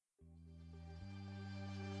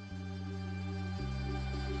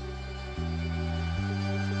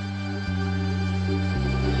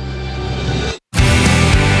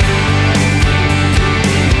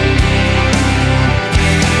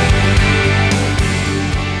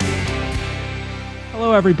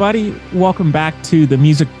everybody. Welcome back to the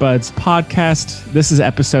Music Buds podcast. This is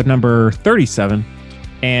episode number 37,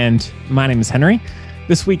 and my name is Henry.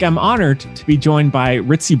 This week, I'm honored to be joined by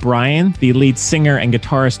Bryan, the lead singer and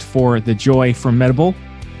guitarist for The Joy Formidable.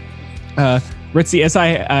 Ritzy, as I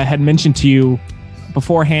had mentioned to you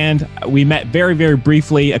beforehand, we met very, very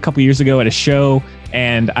briefly a couple years ago at a show,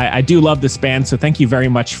 and I do love this band, so thank you very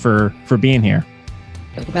much for being here.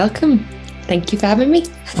 You're welcome. Thank you for having me.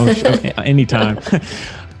 Oh, sure. Anytime.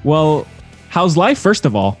 Well, how's life, first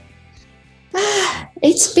of all?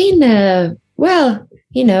 It's been,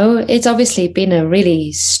 it's obviously been a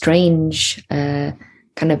really strange,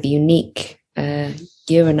 kind of unique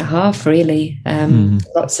year and a half, really.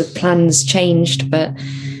 Lots of plans changed, but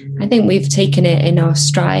I think we've taken it in our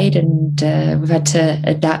stride, and we've had to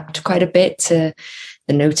adapt quite a bit to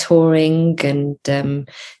the no touring, and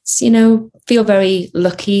feel very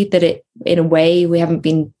lucky that in a way we haven't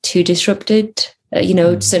been too disrupted.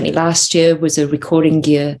 Certainly last year was a recording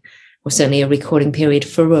year, or certainly a recording period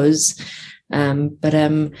for us.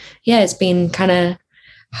 It's been kind of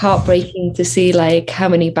heartbreaking to see like how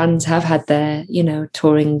many bands have had their,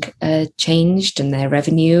 touring changed, and their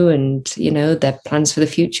revenue, and, their plans for the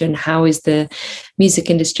future, and how is the music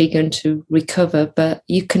industry going to recover. But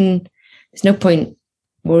there's no point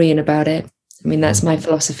worrying about it. I mean, that's my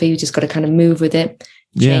philosophy. We just got to kind of move with it,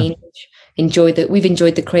 change, we've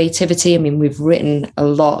enjoyed the creativity. I mean, we've written a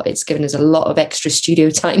lot. It's given us a lot of extra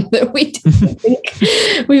studio time that we didn't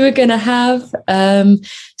think we were going to have.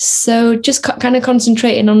 So just kind of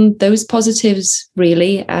concentrating on those positives,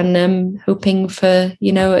 really, and hoping for,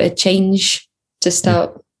 a change to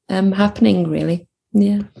start happening, really.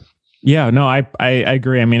 Yeah. Yeah, no, I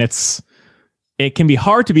agree. I mean, it can be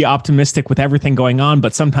hard to be optimistic with everything going on,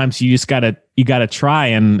 but sometimes you just gotta try,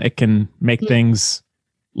 and it can make things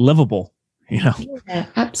livable, Yeah,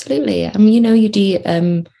 absolutely. I mean, you do. I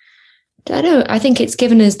don't know. I think it's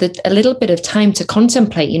given us a little bit of time to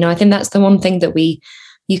contemplate. I think that's the one thing that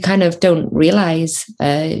you kind of don't realize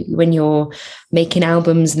when you're making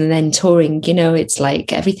albums and then touring. It's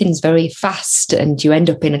like everything's very fast, and you end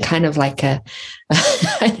up in a kind of like I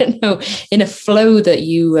don't know, in a flow that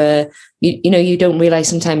you don't realize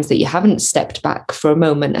sometimes that you haven't stepped back for a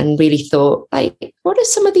moment and really thought, like, what are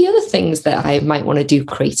some of the other things that I might want to do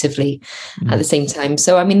creatively at the same time?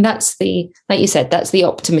 So, I mean, that's like you said, that's the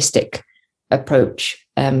optimistic approach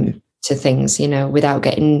to things, without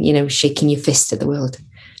getting, shaking your fist at the world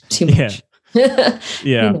too much.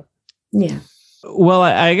 Yeah. Yeah. Well,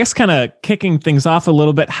 I guess kind of kicking things off a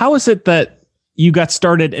little bit, how is it that you got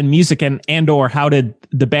started in music, and or how did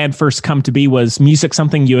the band first come to be? Was music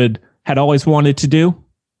something you had always wanted to do?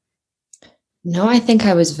 No, I think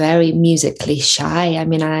I was very musically shy. I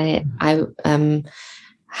mean, I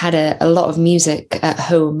had a lot of music at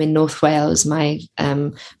home in North Wales. My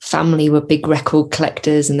family were big record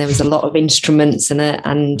collectors, and there was a lot of instruments in it.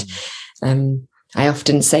 And I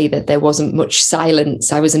often say that there wasn't much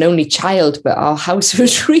silence. I was an only child, but our house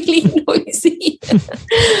was really noisy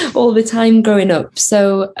all the time growing up.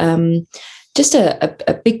 So just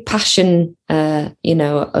a big passion,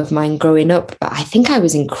 of mine growing up. But I think I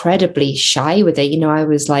was incredibly shy with it. I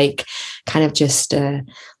was like kind of just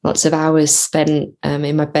lots of hours spent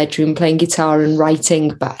in my bedroom playing guitar and writing,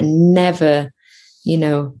 but I never,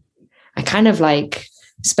 I kind of like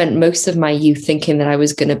spent most of my youth thinking that I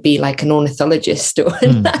was going to be like an ornithologist or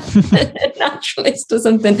a naturalist or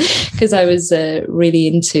something, because I was really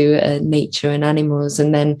into nature and animals.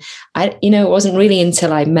 And then it wasn't really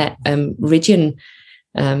until I met Ritzy,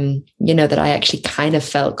 that I actually kind of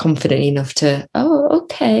felt confident enough to,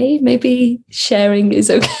 okay, maybe sharing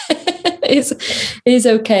is okay. is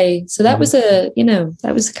okay. So that was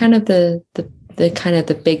that was kind of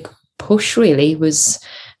the big push, really, was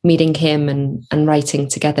meeting him and writing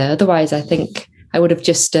together. Otherwise, I think I would have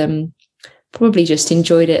just probably just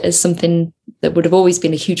enjoyed it as something that would have always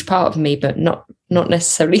been a huge part of me, but not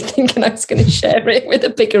necessarily thinking I was going to share it with a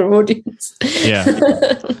bigger audience.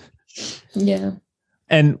 Yeah. Yeah.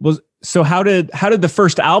 And so how did the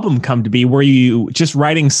first album come to be? Were you just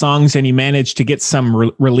writing songs and you managed to get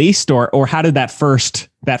some released, or how did that first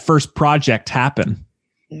project happen?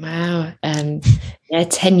 Wow.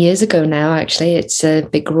 10 years ago now, actually. It's a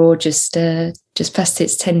Big Raw just past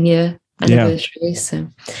its 10-year anniversary. Yeah. So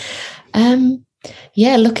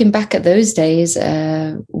looking back at those days,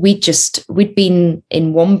 we'd been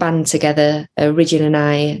in one band together, Ritzy and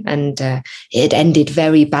I, and it ended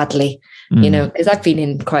very badly, because I've been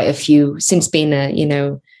in quite a few since being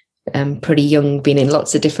pretty young, been in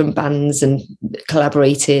lots of different bands and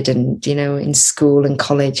collaborated, and in school and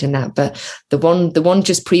college and that. But the one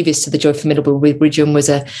just previous to the Joy Formidable with Bridgem was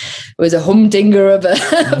a humdinger of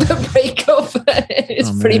a breakup.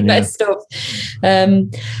 It's pretty messed up.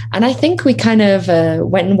 And I think we kind of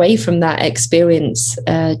went away from that experience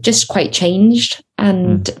just quite changed.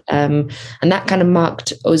 And that kind of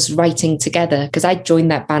marked us writing together, because I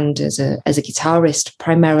joined that band as a guitarist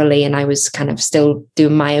primarily, and I was kind of still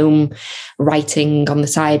doing my own writing on the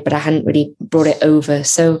side, but I hadn't really brought it over.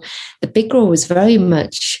 So the Big Roar was very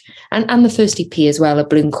much, and the first EP as well, A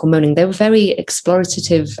Balloon Called Moaning, they were very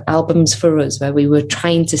explorative albums for us, where we were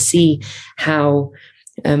trying to see how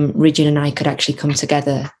Ridgy and I could actually come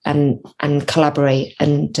together and collaborate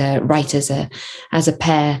and write as a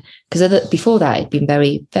pair, because before that it'd been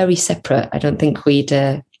very, very separate. I don't think we'd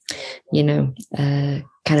kind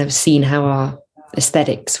of seen how our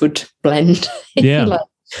aesthetics would blend. Yeah.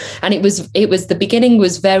 And it was the beginning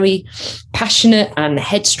was very passionate and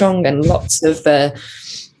headstrong, and lots of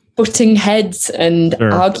butting heads and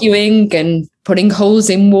arguing and putting holes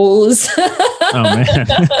in walls. Oh man.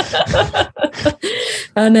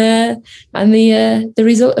 And the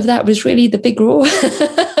result of that was really the Big Roar.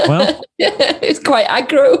 Well, it's quite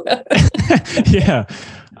aggro. Yeah.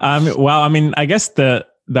 Well, I mean, I guess the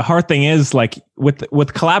hard thing is, like,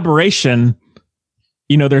 with collaboration,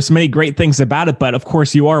 there's many great things about it, but of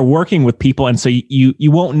course you are working with people, and so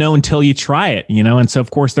you won't know until you try it, and so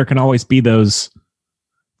of course there can always be those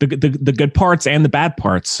the good parts and the bad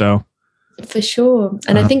parts. So for sure.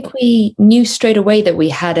 And I think we knew straight away that we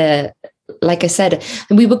had like I said,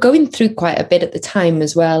 and we were going through quite a bit at the time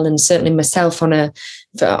as well, and certainly myself on a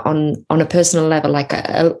personal level, like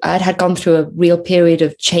I had gone through a real period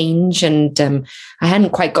of change, and I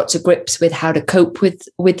hadn't quite got to grips with how to cope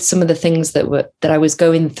with some of the things that I was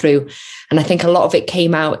going through, and I think a lot of it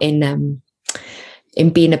came out in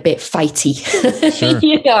being a bit fighty.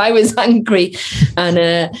 Sure. I was angry,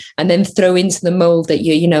 and then throw into the mold that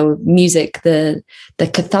music, the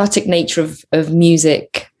cathartic nature of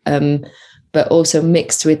music, but also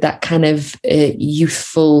mixed with that kind of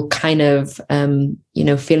youthful kind of,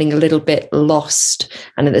 feeling a little bit lost,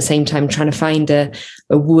 and at the same time trying to find a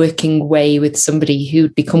working way with somebody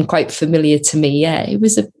who'd become quite familiar to me. Yeah, it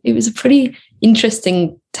was a pretty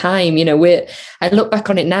interesting time. I look back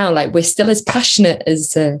on it now, like we're still as passionate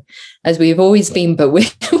as we've always been, but I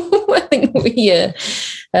think we're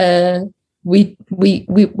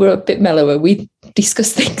a bit mellower. We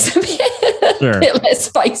discuss things a bit less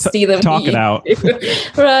spicy than talk it out.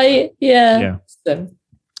 Right. Yeah. So.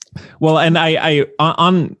 Well, and I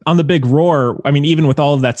on the Big Roar, I mean, even with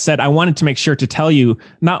all of that said, I wanted to make sure to tell you,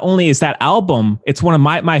 not only is that album, it's one of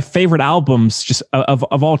my favorite albums just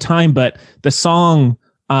of all time, but the song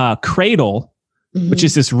Cradle, which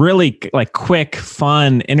is this really like quick,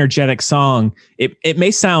 fun, energetic song. It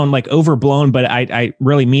may sound like overblown, but I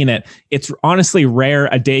really mean it. It's honestly rare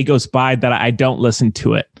a day goes by that I don't listen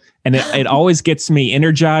to it. And it always gets me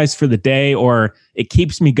energized for the day, or it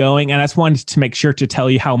keeps me going. And I just wanted to make sure to tell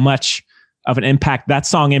you how much of an impact that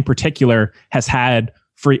song in particular has had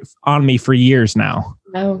on me for years now.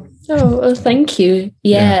 Oh, well, thank you.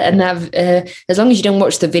 Yeah. And as long as you don't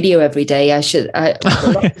watch the video every day, a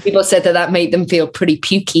lot of people said that made them feel pretty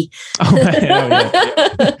pukey. Oh,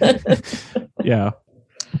 right. Yeah.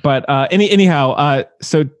 But anyhow,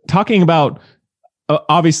 so talking about,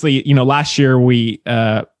 obviously, last year we,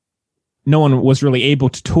 no one was really able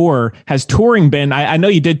to tour. Has touring been, I know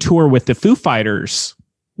you did tour with the Foo Fighters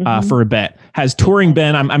for a bit. Has touring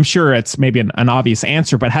been, I'm sure it's maybe an obvious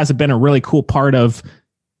answer, but has it been a really cool part of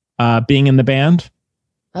being in the band?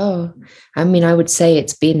 Oh, I mean, I would say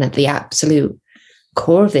it's been at the absolute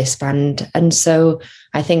core of this band. And so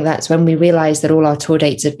I think that's when we realized that all our tour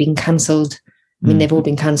dates had been cancelled. I mean, they've all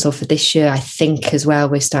been cancelled for this year, I think, as well.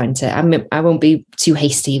 We're starting to, I mean, I won't be too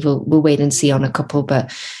hasty. We'll wait and see on a couple,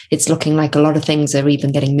 but it's looking like a lot of things are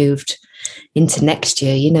even getting moved into next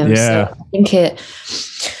year, Yeah. So I think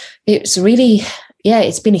it's really,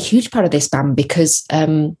 it's been a huge part of this band because,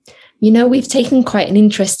 we've taken quite an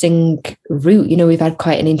interesting route. We've had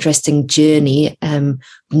quite an interesting journey,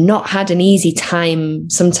 not had an easy time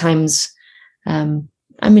sometimes.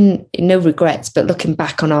 I mean, no regrets, but looking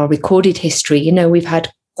back on our recorded history, we've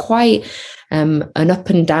had quite an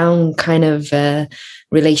up and down kind of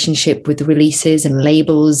relationship with releases and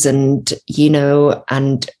labels, and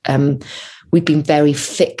we've been very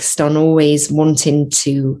fixed on always wanting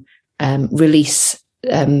to release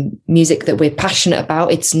music that we're passionate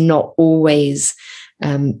about. It's not always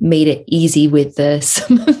made it easy with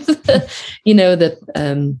some of the,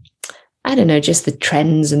 I don't know, just the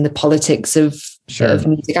trends and the politics of Sure.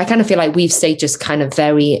 music. I kind of feel like we've stayed just kind of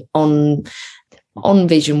very on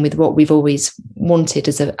vision with what we've always wanted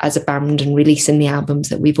as a band, and releasing the albums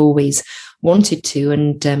that we've always wanted to.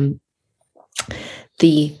 And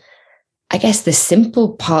I guess the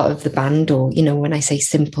simple part of the band, or, when I say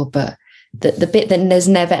simple, but the bit that has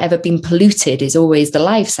never ever been polluted is always the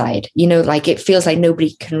live side. Like, it feels like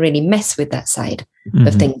nobody can really mess with that side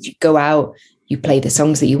of things. You go out, you play the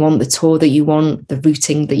songs that you want, the tour that you want, the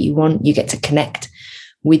routing that you want, you get to connect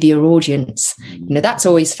with your audience. That's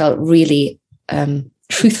always felt really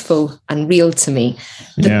truthful and real to me.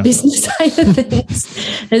 The business side of things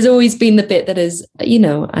has always been the bit that is,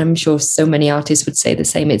 I'm sure so many artists would say the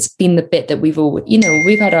same. It's been the bit that we've all,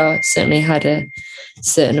 we've certainly had a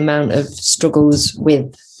certain amount of struggles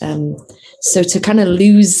with. So to kind of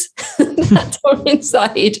lose that touring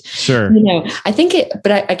side, sure. I think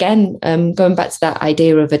again, going back to that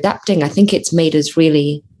idea of adapting, I think it's made us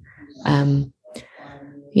really,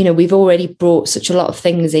 we've already brought such a lot of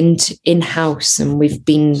things in-house, and we've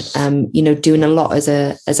been, doing a lot as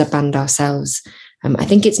a band ourselves. I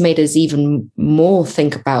think it's made us even more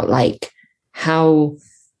think about like how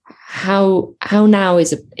now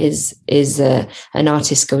is an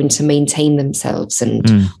artist going to maintain themselves,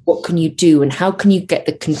 and what can you do, and how can you get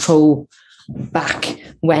the control back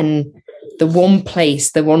when the one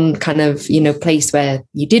kind of place where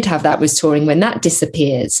you did have that was touring, when that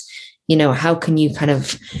disappears. How can you kind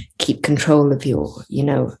of keep control of your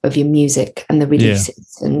music and the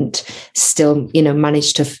releases, and still,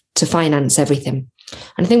 manage to finance everything?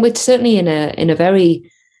 And I think we're certainly in a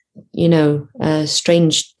very,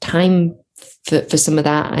 strange time for some of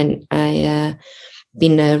that. And I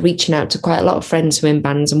been reaching out to quite a lot of friends who are in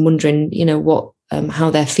bands and wondering, what how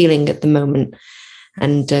they're feeling at the moment,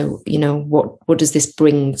 and what does this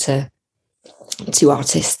bring to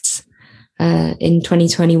artists in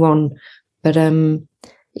 2021. But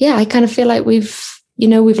I kind of feel like we've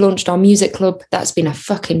launched our music club. That's been a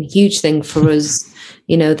fucking huge thing for us.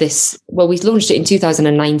 We launched it in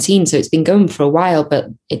 2019, so it's been going for a while, but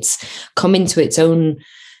it's come into its own.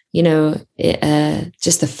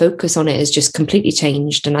 Just the focus on it has just completely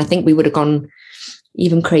changed, and I think we would have gone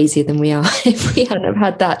even crazier than we are if we hadn't have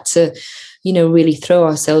had that to really throw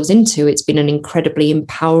ourselves into. It's been an incredibly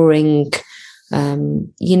empowering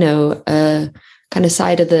kind of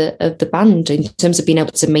side of the band, in terms of being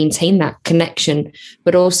able to maintain that connection,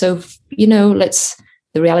 but also,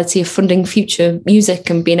 the reality of funding future music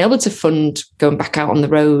and being able to fund going back out on the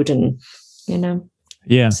road, and,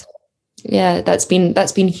 that's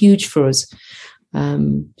been huge for us.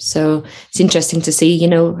 So it's interesting to see,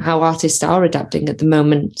 how artists are adapting at the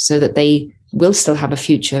moment so that they will still have a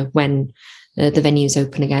future when the venues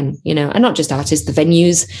open again, and not just artists, the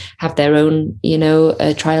venues have their own,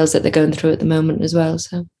 trials that they're going through at the moment as well.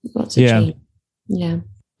 So lots of change.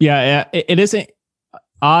 Yeah. It isn't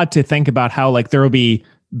odd to think about how like there will be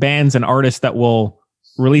bands and artists that will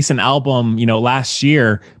release an album, last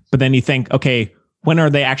year, but then you think, okay, when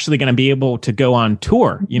are they actually going to be able to go on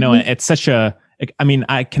tour? It's such I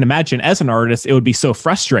can imagine as an artist, it would be so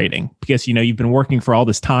frustrating because, you've been working for all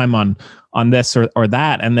this time on this or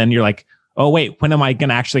that. And then you're like, oh, wait, when am I going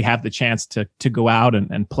to actually have the chance to go out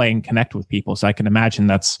and play and connect with people? So I can imagine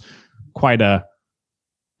that's quite a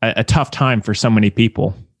tough time for so many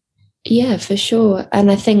people. Yeah, for sure. And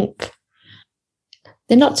I think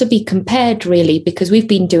they're not to be compared really, because we've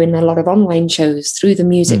been doing a lot of online shows through the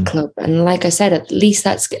music club. And like I said, at least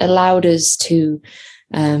that's allowed us to,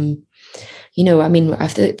 I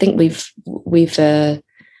think we've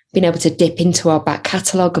been able to dip into our back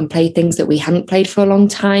catalogue and play things that we hadn't played for a long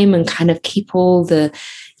time, and kind of keep all the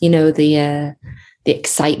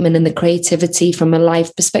excitement and the creativity from a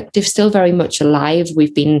live perspective still very much alive.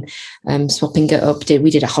 We've been swapping it up.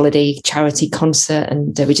 We did a holiday charity concert,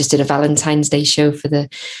 and we just did a Valentine's Day show where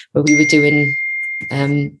we were doing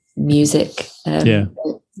music,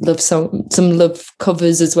 love song, some love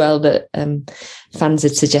covers as well that fans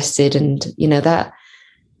had suggested, and that.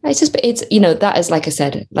 That is, like I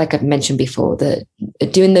said, like I've mentioned before, that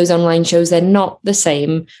doing those online shows, they're not the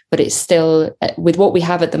same, but it's still, with what we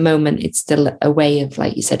have at the moment, it's still a way of,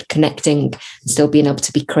 like you said, connecting, still being able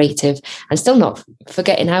to be creative, and still not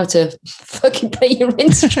forgetting how to fucking play your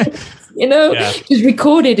instrument, because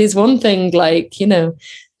recorded is one thing, like,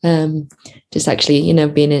 just actually,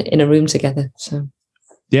 being in a room together. So,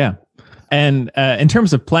 yeah. And in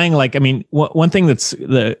terms of playing, like, I mean, one thing that's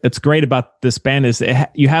great about this band is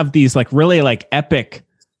you have these like really like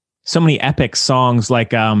so many epic songs,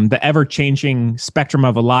 like the ever-changing Spectrum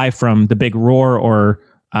of a Lie from The Big Roar, or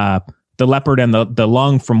The Leopard and the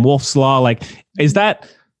Lung from Wolf's Law. Like, is that,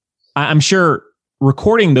 I'm sure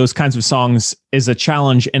recording those kinds of songs is a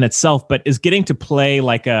challenge in itself, but is getting to play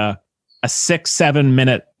like a 6-7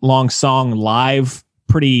 minute long song live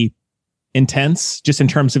pretty intense, just in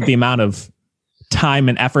terms of the amount of time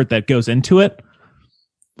and effort that goes into it?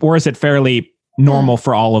 Or is it fairly normal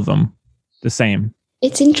for all of them the same?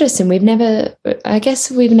 It's interesting. I guess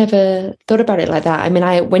we've never thought about it like that. I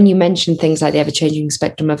mean, when you mention things like the ever-changing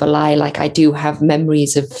spectrum of a lie, like I do have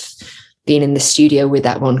memories of being in the studio with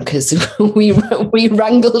that one, because we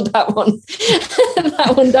wrangled that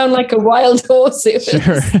one down like a wild horse.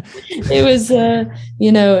 It was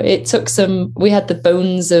it took some. We had the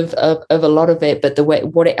bones of a lot of it, but the way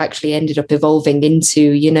what it actually ended up evolving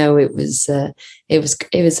into,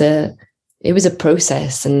 it was a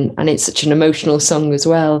process, and it's such an emotional song as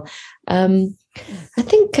well. I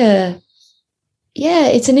think,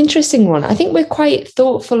 it's an interesting one. I think we're quite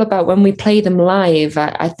thoughtful about when we play them live.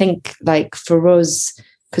 I think, like, for us,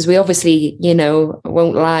 because we obviously,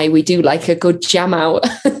 won't lie, we do like a good jam out.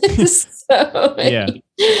 So, yeah.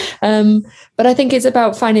 But I think it's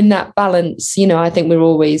about finding that balance. I think we're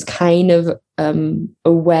always kind of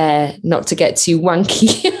aware not to get too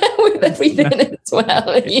wanky with everything as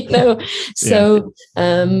well, So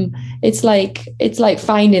it's like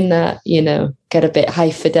finding that, get a bit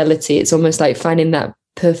high fidelity. It's almost like finding that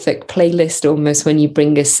perfect playlist almost when you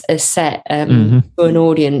bring a set to an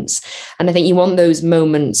audience. And I think you want those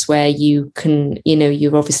moments where you can,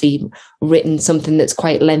 you've obviously written something that's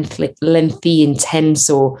quite lengthy, intense,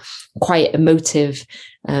 or quite emotive.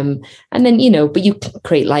 And then, but you can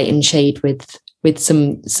create light and shade with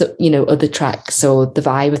some other tracks or the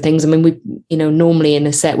vibe of things. I mean, we, normally in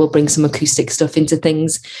a set we'll bring some acoustic stuff into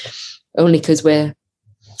things, only because we're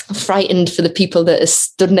frightened for the people that are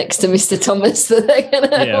stood next to Mr. Thomas, that they're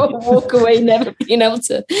gonna walk away never being able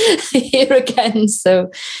to hear again.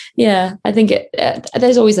 So I think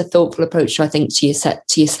there's always a thoughtful approach to your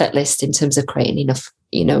set list in terms of creating enough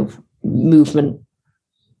movement.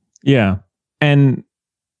 And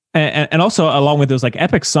also, along with those like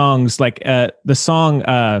epic songs, like the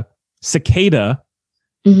song Cicada,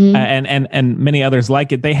 and many others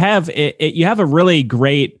like it, they have you have a really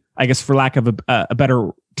great, I guess, for lack of a better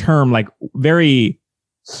term, like very,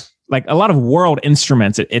 like a lot of world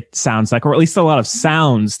instruments, it sounds like, or at least a lot of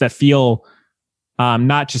sounds that feel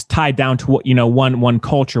not just tied down to what, one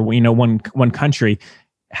culture, one country.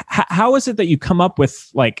 How is it that you come up with,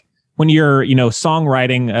 like, when you're,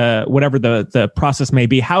 songwriting, whatever the process may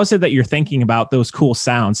be, how is it that you're thinking about those cool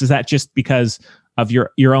sounds? Is that just because of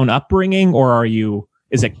your own upbringing, or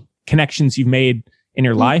is it connections you've made in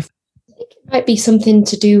your life? I think it might be something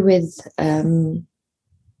to do with,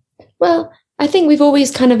 I think we've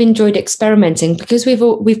always kind of enjoyed experimenting, because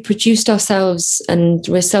we've produced ourselves and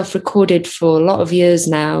we're self-recorded for a lot of years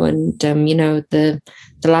now. And,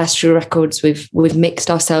 the last few records we've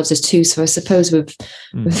mixed ourselves as two. So I suppose we're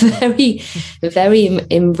very, very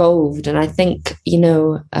involved. And I think,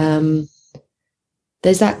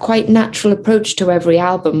 there's that quite natural approach to every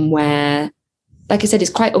album where, like I said,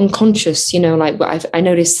 it's quite unconscious, like I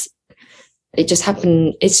noticed it's just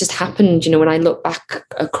happened, when I look back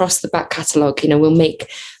across the back catalogue, we'll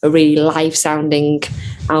make a really live sounding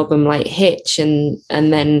album like Hitch,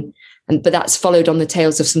 but that's followed on the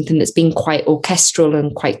tails of something that's been quite orchestral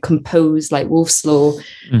and quite composed, like Wolf's Law.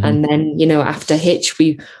 And then, after Hitch,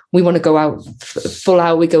 we want to go out full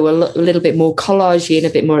out. We go a little bit more collagey and a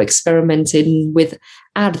bit more experimenting with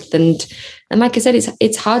Adth. And like I said,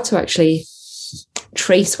 it's hard to actually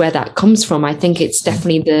trace where that comes from. I think it's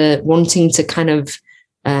definitely the wanting to kind of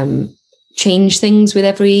change things with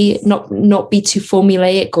every, not be too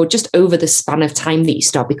formulaic, or just over the span of time that you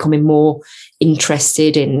start becoming more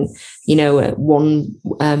interested in, one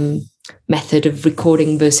method of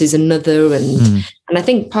recording versus another. And I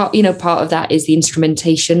think part of that is the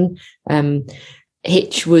instrumentation.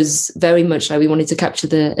 Hitch was very much like we wanted to capture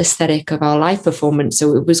the aesthetic of our live performance.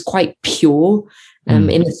 So it was quite pure in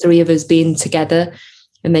the three of us being together.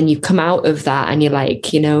 And then you come out of that and you're like,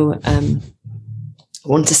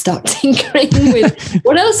 want to start tinkering with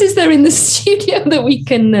what else is there in the studio that we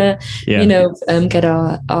can, get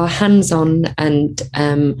our hands on, and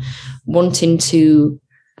wanting to,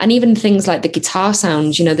 and even things like the guitar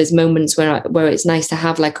sounds, there's moments where it's nice to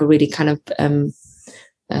have like a really kind of,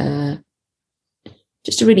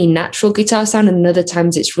 just a really natural guitar sound. And other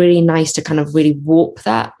times it's really nice to kind of really warp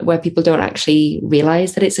that, where people don't actually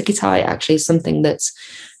realize that it's a guitar. It actually is something that's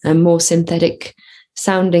more synthetic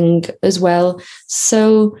sounding as well.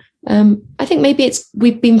 So I think maybe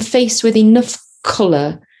we've been faced with enough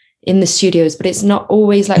color in the studios, but it's not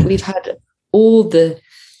always like we've had all the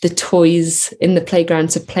the toys in the playground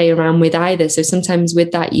to play around with either. So sometimes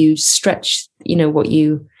with that, you stretch, what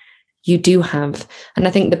you do have. And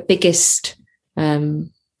I think the biggest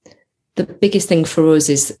thing for us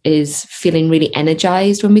is feeling really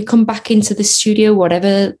energized when we come back into the studio,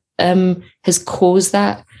 whatever has caused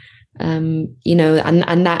that, and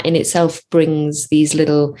that in itself brings these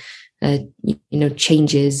little,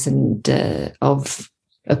 changes and of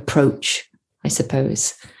approach, I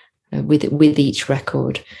suppose, with each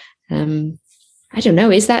record. I don't know.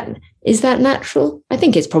 Is that natural? I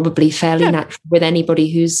think it's probably fairly natural with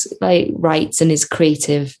anybody who's like writes and is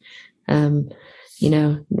creative.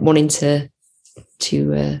 Wanting to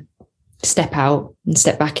step out and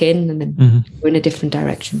step back in and then go in a different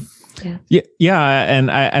direction. Yeah. And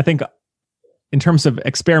I think in terms of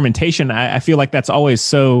experimentation, I feel like that's always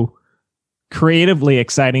so creatively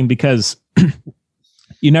exciting because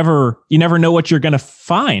you never know what you're going to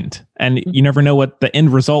find, and you never know what the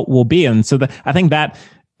end result will be. And so I think that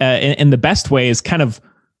in the best way is kind of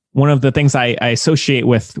one of the things I associate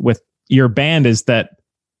with your band, is that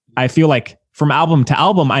I feel like from album to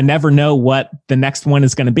album, I never know what the next one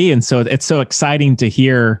is going to be. And so it's so exciting to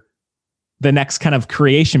hear the next kind of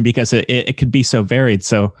creation because it could be so varied.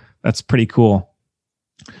 So that's pretty cool.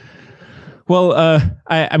 Well,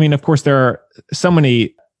 I mean, of course, there are so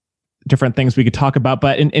many different things we could talk about,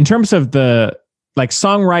 but in terms of the like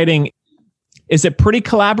songwriting, is it pretty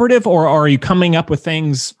collaborative, or are you coming up with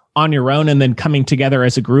things on your own and then coming together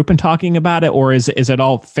as a group and talking about it? Or is it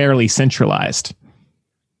all fairly centralized?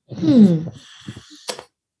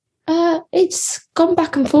 It's gone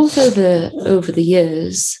back and forth over the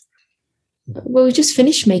years. Well, we just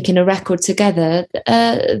finished making a record together.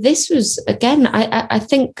 This was, again, I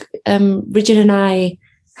think Richard and I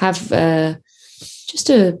have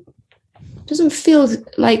doesn't feel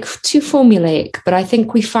like too formulaic, but I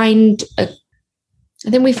think we find a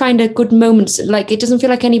good moment. Like, it doesn't feel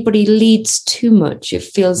like anybody leads too much. It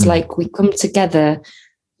feels like we come together,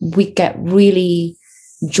 we get really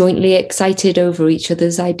jointly excited over each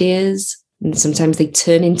other's ideas, and sometimes they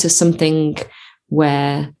turn into something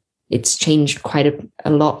where it's changed quite a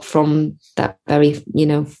lot from that very,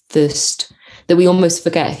 first, that we almost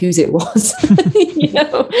forget whose it was.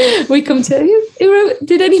 We come to, who wrote,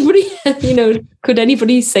 did anybody, could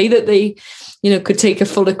anybody say that they, could take a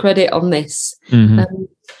fuller credit on this?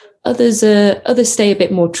 Others stay a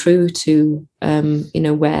bit more true to,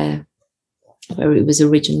 where it was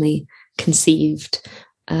originally conceived.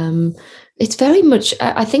 It's very much,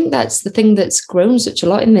 I think that's the thing that's grown such a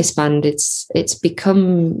lot in this band. It's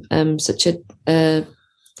become such an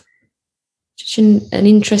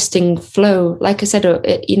interesting flow. Like I said,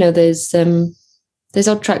 there's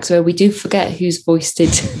odd tracks where we do forget whose voice did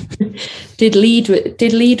lead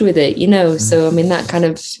with it. So I mean, that kind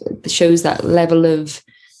of shows that level of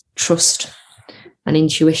trust and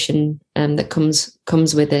intuition that comes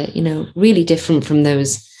with it. Really different from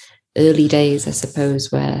those early days, I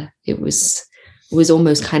suppose, where it was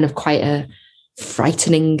almost kind of quite a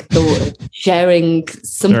frightening thought of sharing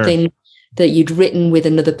something that you'd written with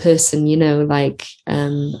another person, like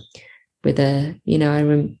with I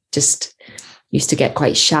just used to get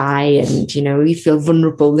quite shy, and you feel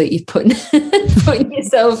vulnerable that you're putting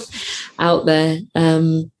yourself out there.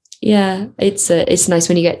 It's nice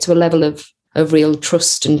when you get to a level of real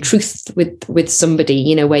trust and truth with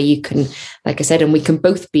somebody, where you can, like I said, and we can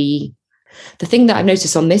both be. The thing that I've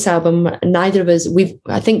noticed on this album, neither of us,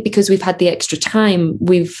 I think because we've had the extra time,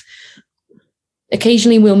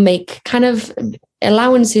 occasionally we'll make kind of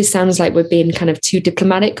allowances. Sounds like we're being kind of too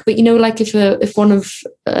diplomatic, but like if one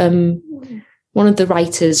of the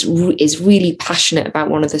writers is really passionate about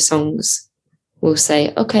one of the songs, we'll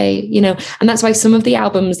say, okay, and that's why some of the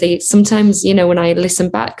albums, they sometimes, when I listen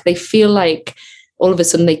back, they feel like all of a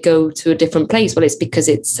sudden they go to a different place. Well, it's because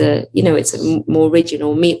it's it's more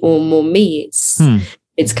original, me or more me. It's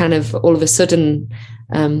kind of all of a sudden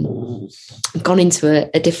gone into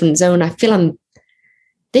a different zone. I feel on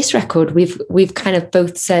this record, we've kind of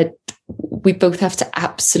both said we both have to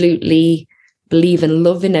absolutely believe and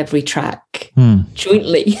love in every track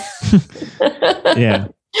jointly. Yeah.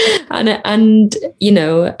 And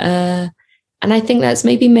I think that's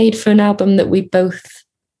maybe made for an album that we both,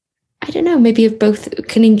 I don't know, maybe both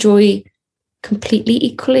can enjoy completely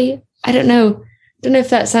equally. I don't know if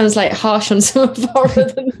that sounds like harsh on some of our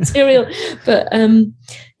other material, but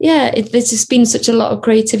there's just been such a lot of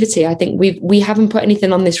creativity. I think we haven't put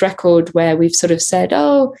anything on this record where we've sort of said,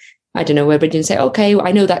 oh, I don't know, where we didn't say, okay,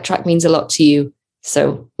 I know that track means a lot to you,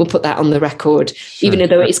 so we'll put that on the record, even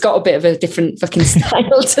though it's got a bit of a different fucking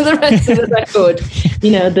style to the rest of the record.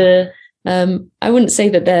 I wouldn't say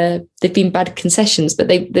that they've been bad concessions, but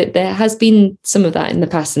there has been some of that in the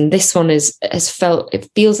past. And this one it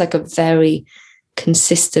feels like a very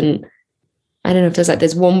consistent, I don't know, it feels like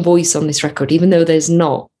there's one voice on this record, even though there's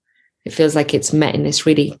not. It feels like it's met in this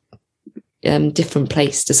really different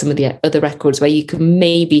place to some of the other records where you can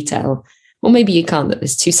maybe tell, or maybe you can't, that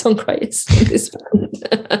there's two songwriters in this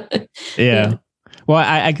band. Yeah. Well,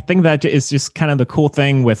 I think that is just kind of the cool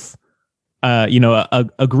thing with,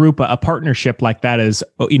 a group, a partnership like that is,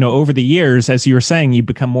 over the years, as you were saying, you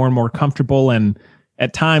become more and more comfortable. And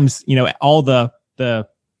at times, all the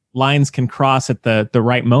lines can cross at the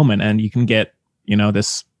right moment, and you can get,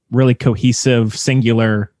 this really cohesive,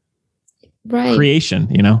 singular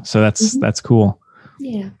creation, so that's cool.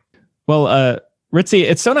 Yeah. Well, Ritzy,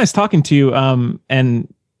 it's so nice talking to you.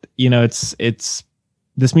 And it's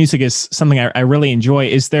this music is something I really enjoy.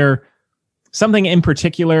 Is there something in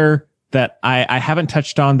particular that I haven't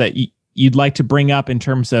touched on that you'd like to bring up in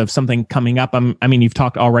terms of something coming up? You've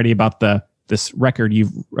talked already about this record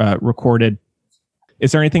you've recorded.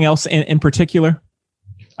 Is there anything else in particular?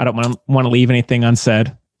 I don't want to leave anything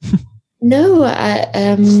unsaid. No,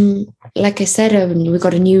 like I said, we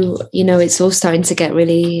got a new, it's all starting to get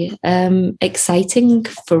really exciting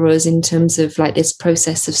for us in terms of like this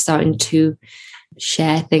process of starting to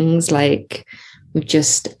share things. Like we've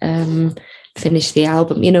just finished the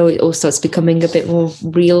album, it all starts becoming a bit more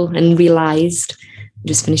real and realized. We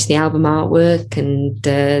just finished the album artwork, and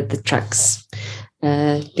the tracks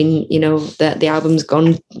been, the album's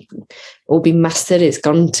gone, all been mastered. It's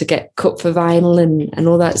gone to get cut for vinyl and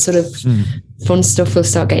all that sort of fun stuff. We'll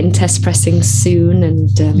start getting test pressing soon. And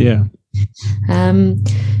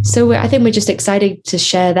so I think we're just excited to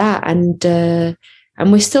share that. And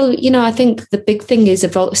we're still, I think the big thing is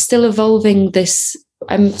still evolving this.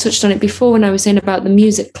 I touched on it before when I was saying about the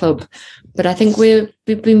music club, but I think we've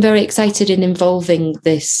been very excited in involving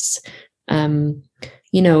this. How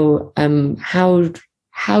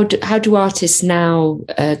do artists now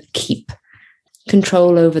keep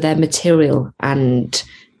control over their material and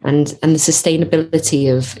the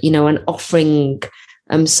sustainability of, and offering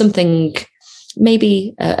something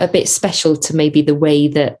maybe a bit special to maybe the way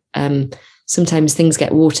that sometimes things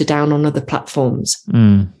get watered down on other platforms.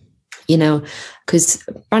 Because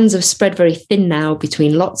bands have spread very thin now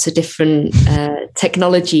between lots of different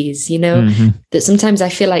technologies, that sometimes I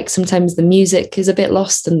feel like sometimes the music is a bit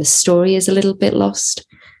lost and the story is a little bit lost.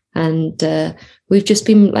 And we've just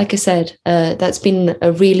been, like I said, that's been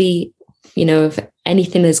a really, if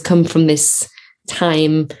anything has come from this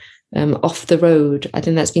time off the road, I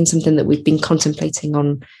think that's been something that we've been contemplating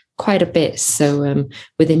on quite a bit. So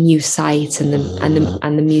with a new site and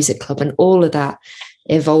the music club and all of that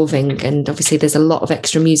evolving, and obviously there's a lot of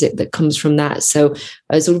extra music that comes from that. So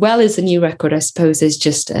as well as the new record, I suppose there's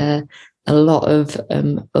just a lot of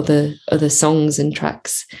other songs and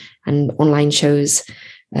tracks and online shows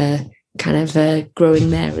kind of growing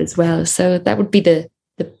there as well. So that would be the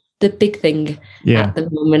big thing at the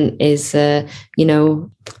moment is,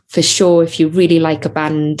 for sure, if you really like a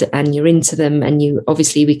band and you're into them, and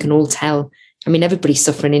obviously we can all tell, everybody's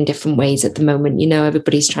suffering in different ways at the moment.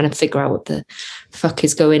 Everybody's trying to figure out what the fuck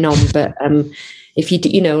is going on. But if you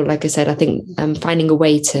do, like I said, I think finding a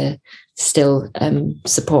way to still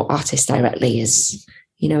support artists directly is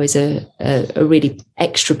a really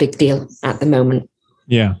extra big deal at the moment.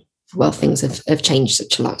 Yeah. Well, things have changed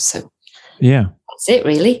such a lot. So yeah, that's it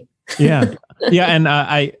really. Yeah. Yeah. And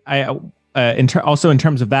I also in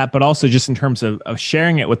terms of that, but also just in terms of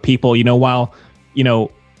sharing it with people, while,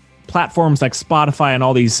 platforms like Spotify and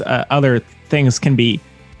all these other things can be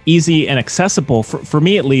easy and accessible, for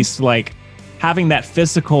me at least, like having that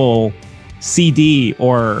physical CD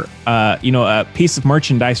or a piece of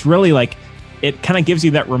merchandise really, like, it kind of gives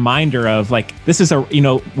you that reminder of like, this is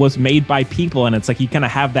was made by people, and it's like you kind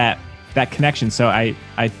of have that connection. So I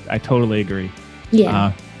totally agree.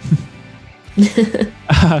 Yeah.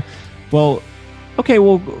 Well, okay,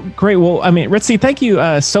 well, great. Well, Ritzy, thank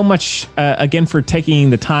you so much again for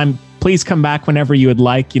taking the time. Please come back whenever you would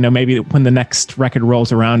like, maybe when the next record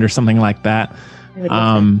rolls around or something like that.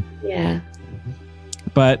 Yeah.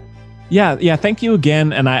 But yeah, thank you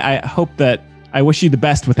again. And I hope that I wish you the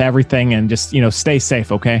best with everything, and just, stay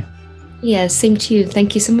safe, okay? Yeah, same to you.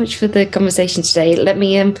 Thank you so much for the conversation today. Let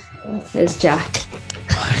me, there's Jack.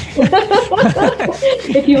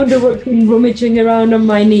 If you wonder what's been rummaging around on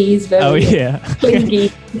my knees, very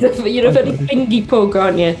clingy. You're a very clingy pug,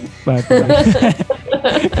 aren't you? Bye.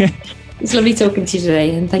 It's lovely talking to you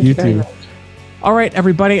today, and thank you very much. All right,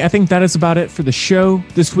 everybody, I think that is about it for the show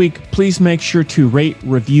this week. Please make sure to rate,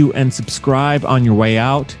 review, and subscribe on your way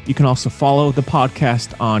out. You can also follow the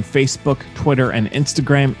podcast on Facebook, Twitter, and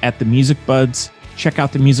Instagram at The Music Buds. Check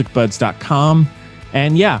out themusicbuds.com.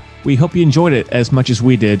 And yeah, we hope you enjoyed it as much as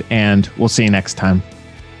we did, and we'll see you next time.